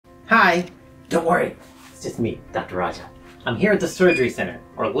Hi! Don't worry, it's just me, Dr. Raja. I'm here at the Surgery Center,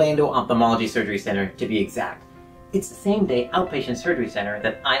 Orlando Ophthalmology Surgery Center to be exact. It's the same day outpatient surgery center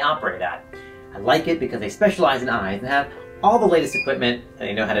that I operate at. I like it because they specialize in eyes and have all the latest equipment and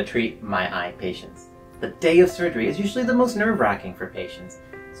they know how to treat my eye patients. The day of surgery is usually the most nerve-wracking for patients,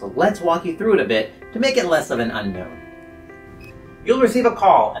 so let's walk you through it a bit to make it less of an unknown. You'll receive a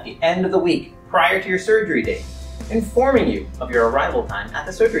call at the end of the week prior to your surgery date, informing you of your arrival time at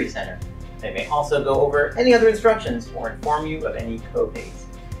the surgery center. They may also go over any other instructions or inform you of any copays.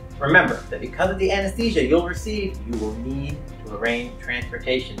 Remember that because of the anesthesia you'll receive, you will need to arrange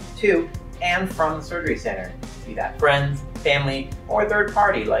transportation to and from the surgery center, be that friends, family, or third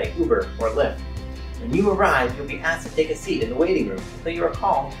party like Uber or Lyft. When you arrive, you'll be asked to take a seat in the waiting room until you are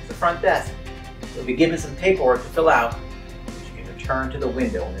called to the front desk. You'll be given some paperwork to fill out, which you can return to the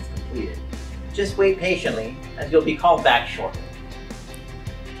window when it's completed. Just wait patiently, as you'll be called back shortly.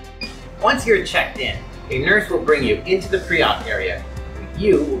 Once you're checked in, a nurse will bring you into the pre-op area.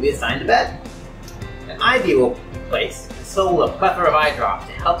 You will be assigned to bed. An IV will be placed, and so will a plethora of eye drops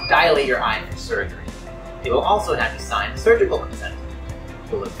to help dilate your eye for surgery. They will also have you sign a surgical consent.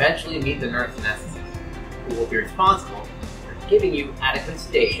 You'll eventually meet the nurse anesthetist, who will be responsible for giving you adequate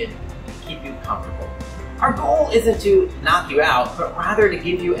sedation to keep you comfortable. Our goal isn't to knock you out, but rather to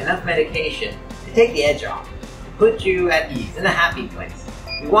give you enough medication to take the edge off, to put you at ease in a happy place.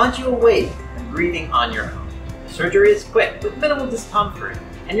 We want you awake and breathing on your own. The surgery is quick with minimal discomfort,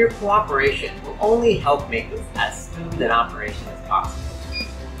 and your cooperation will only help make this as smooth an operation as possible.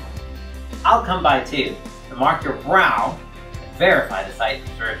 I'll come by too to mark your brow and verify the site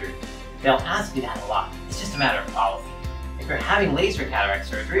for surgery. They'll ask you that a lot. It's just a matter of policy. If you're having laser cataract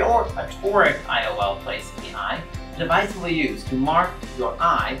surgery or a toric IOL placed in the eye, the device will be used to mark your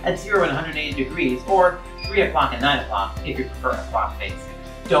eye at 0 and 180 degrees or 3 o'clock and 9 o'clock if you prefer a clock face.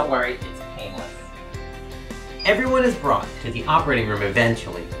 Don't worry, it's painless. Everyone is brought to the operating room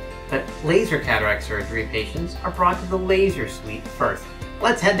eventually, but laser cataract surgery patients are brought to the laser suite first.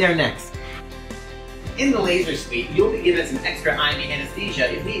 Let's head there next. In the laser suite, you'll be given some extra IV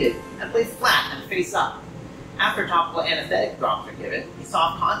anesthesia if needed and placed flat and face up. After topical anesthetic drops are given, a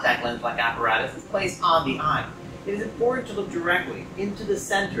soft contact lens-like apparatus is placed on the eye. It is important to look directly into the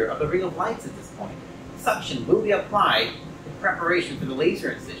center of the ring of lights at this point. Suction will be applied in preparation for the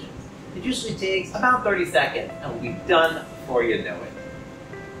laser incisions. It usually takes about 30 seconds and will be done before you know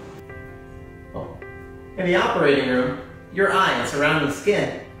it. In the operating room, your eye and surrounding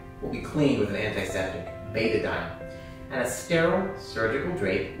skin will be cleaned with an antiseptic, betadine, and a sterile surgical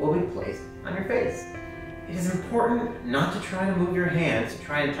drape will be placed on your face. It is important not to try to move your hands to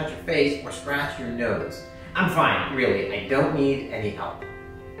try and touch your face or scratch your nose. I'm fine, really, I don't need any help.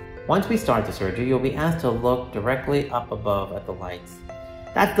 Once we start the surgery, you'll be asked to look directly up above at the lights.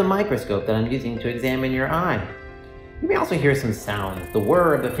 That's the microscope that I'm using to examine your eye. You may also hear some sounds, the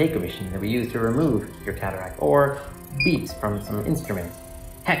whir of the phaco machine that we use to remove your cataract, or beeps from some instruments.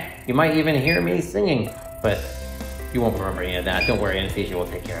 Heck, you might even hear me singing, but you won't remember any of that. Don't worry, anesthesia will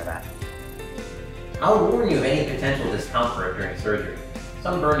take care of that. I'll warn you of any potential discomfort during surgery.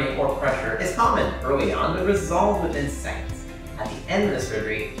 Some burning or pressure is common early on, but resolved within seconds. At the end of the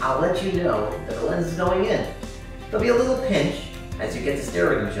surgery, I'll let you know that the lens is going in. There'll be a little pinch as you get the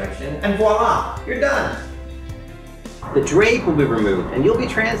steroid injection, and voila, you're done. The drape will be removed, and you'll be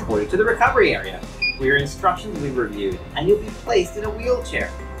transported to the recovery area, where your instructions will be reviewed, and you'll be placed in a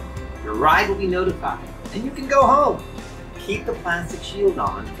wheelchair. Your ride will be notified, and you can go home. Keep the plastic shield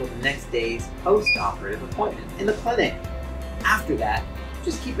on until the next day's post-operative appointment in the clinic. After that,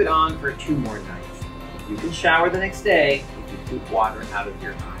 just keep it on for 2 more nights. You can shower the next day if you keep water out of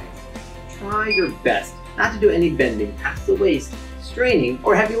your eyes. Try your best not to do any bending past the waist, straining,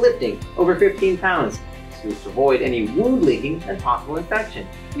 or heavy lifting over 15 pounds to avoid any wound leaking and possible infection.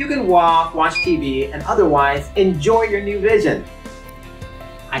 You can walk, watch TV, and otherwise enjoy your new vision.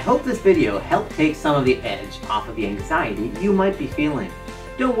 I hope this video helped take some of the edge off of the anxiety you might be feeling.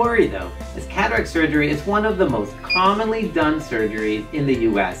 Don't worry though, as cataract surgery is one of the most commonly done surgeries in the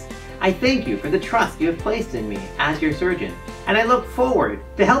US. I thank you for the trust you have placed in me as your surgeon, and I look forward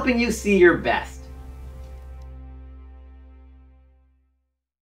to helping you see your best.